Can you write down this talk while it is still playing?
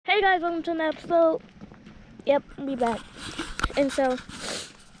Hey guys, welcome to an episode. Yep, we back. And so,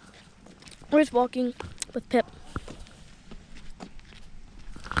 we're just walking with Pip.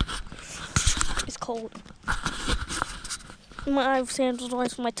 It's cold. I have sandals on,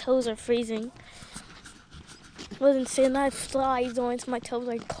 so my toes are freezing. Wasn't saying I have slides on, so my toes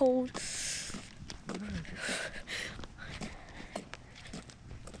are cold.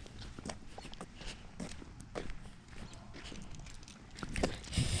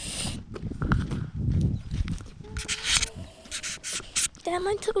 Damn,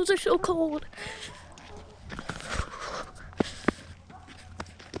 my toes are so cold.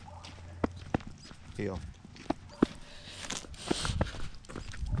 Heel.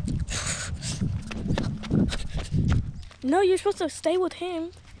 No, you're supposed to stay with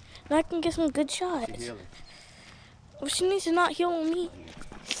him, and I can get some good shots. She's healing. Well, she needs to not heal on me.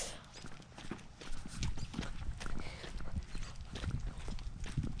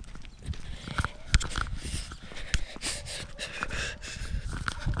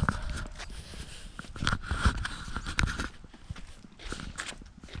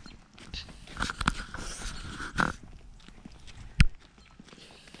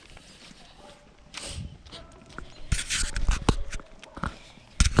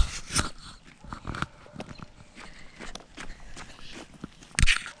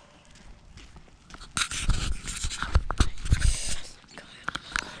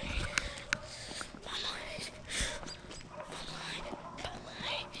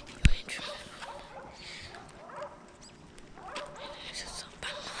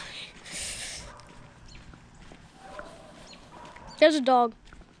 There's a dog.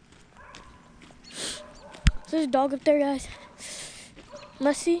 There's a dog up there, guys.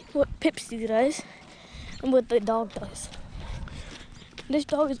 Let's see what Pipsy does and what the dog does. This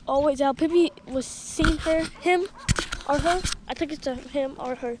dog is always out. Pippi was seeing him or her. I think it's a him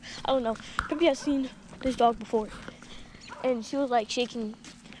or her. I don't know. Pippi has seen this dog before. And she was like shaking,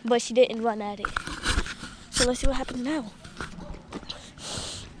 but she didn't run at it. So let's see what happens now.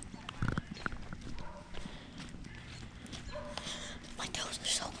 My toes are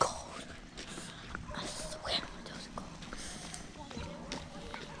so cold. I swear my toes are cold.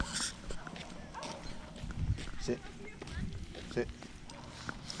 Sit. Sit.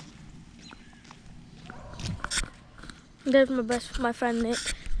 There's my friend Nick.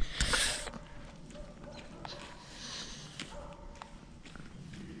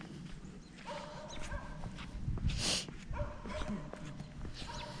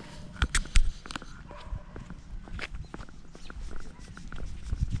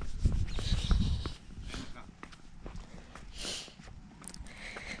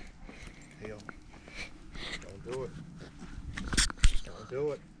 Heel. Don't do it. Don't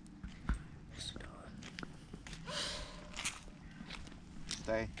do it.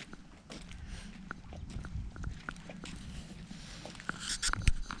 Stay.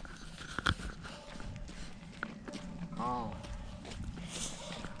 Oh.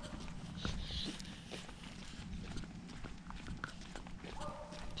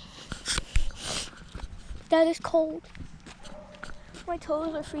 That is cold. My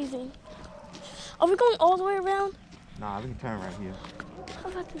toes are freezing. Are we going all the way around? Nah, we can turn right here. I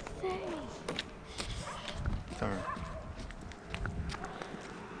was about to say. Turn.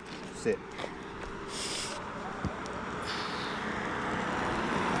 Sit.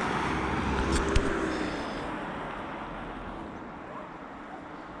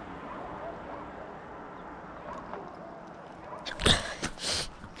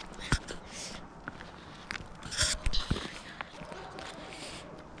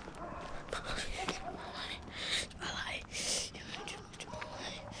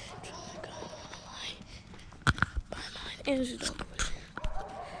 And there's a dog.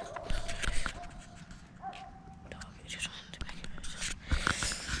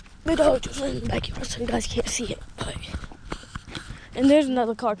 The dog just went in the backyard, so you guys can't see it. But... And there's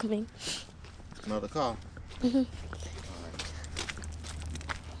another car coming. Another car. Mm-hmm.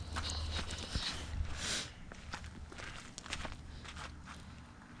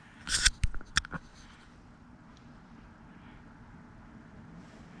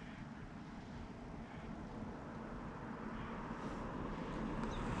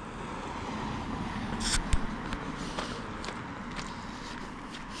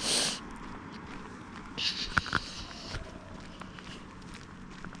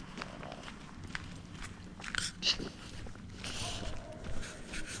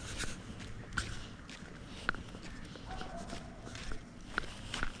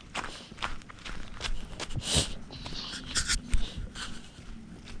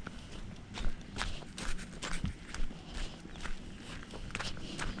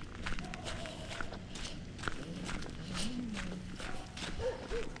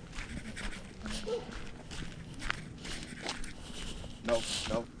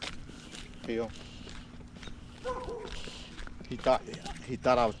 No. Phil. He thought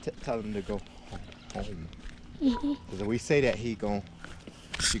I was telling him to go home. Because if we say that, she gonna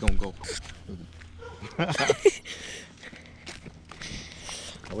go.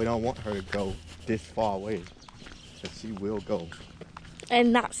 We don't want her to go this far away, but she will go.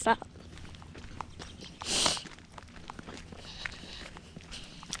 And not stop.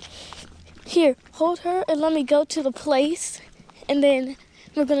 Here, hold her and let me go to the place, and then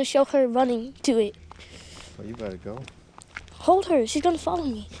we're gonna show her running to it. Well, you better go. Hold her, she's gonna follow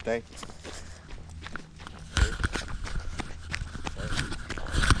me. Stay.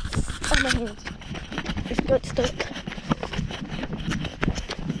 Oh, my hands. It's good stuff.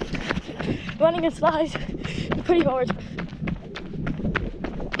 Running in slides is pretty hard.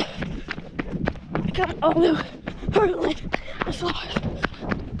 Come on, hurdling. It's so hard.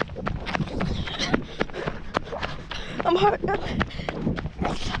 I'm hurt.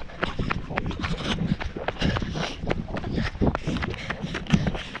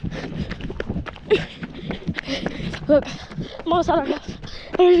 Look, I'm almost out of our house.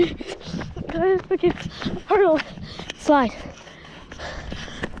 Guys, look at hurdle. Slide.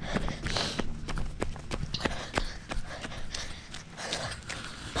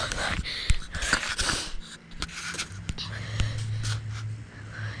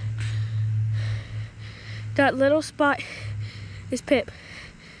 That little spot is Pip.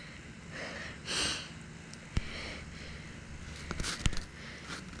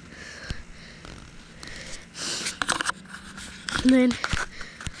 And then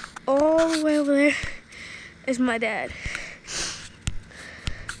all the way over there is my dad.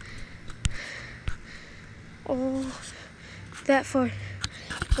 Oh, that far.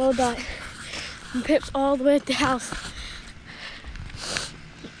 Well done. And Pip's all the way at the house.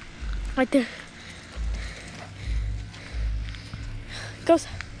 Right there. Goes.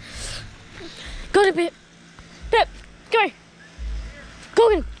 Go to Pip. Pip, come here. Go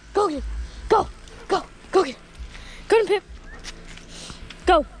get him. Go get him. Go. Go. Go get him. Go to Pip.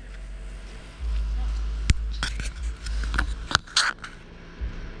 Go.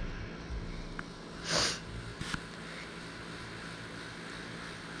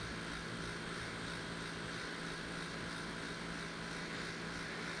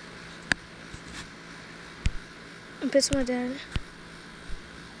 And Pip's my dad.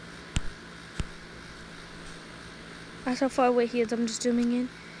 That's how far away he is. I'm just zooming in.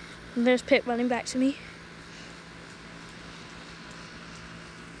 And there's Pip running back to me.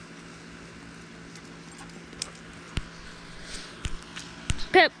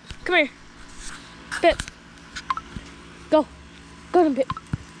 Pip, come here. Pip. Go. Go get him, Pip.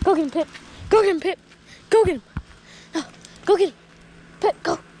 Go get him, Pip. Go get him, Pip. Go get him. No. Go get him. Pip,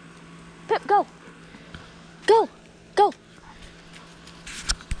 go. Pip, go. Go. Go.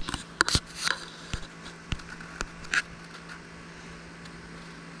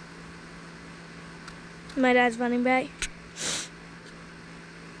 My dad's running back.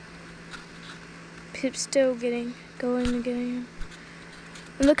 Pip's still going and getting him.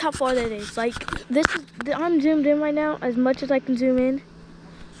 And look how far that is. Like, this is, I'm zoomed in right now as much as I can zoom in.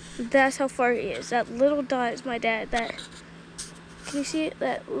 That's how far he is. That little dot is my dad. Can you see it?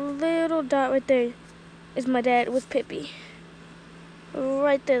 That little dot right there is my dad with Pippi.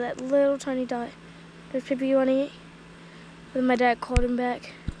 Right there, that little tiny dot. There's Pippi running it. Then my dad called him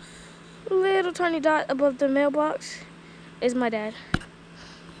back. Little tiny dot above the mailbox is my dad.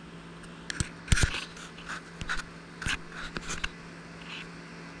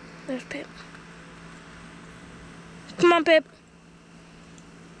 There's Pip. Come on, Pip.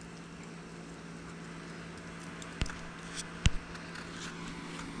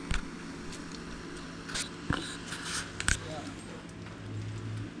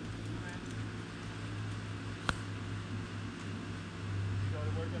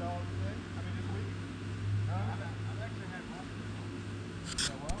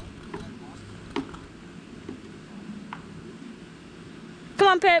 Come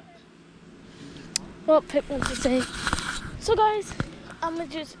on, Pip. Well, Pip wants to say. So, guys, I'm gonna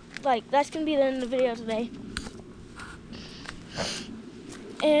just, that's gonna be the end of the video today.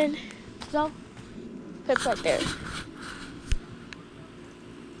 And, so, Pip's right there.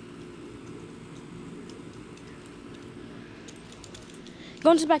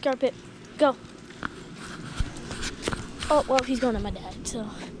 Go into the backyard, Pip. Go. Oh, well, he's going to my dad, so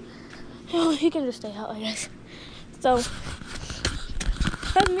he can just stay out, I guess. So,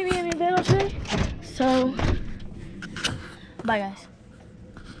 that's me being in the video today. So, bye, guys.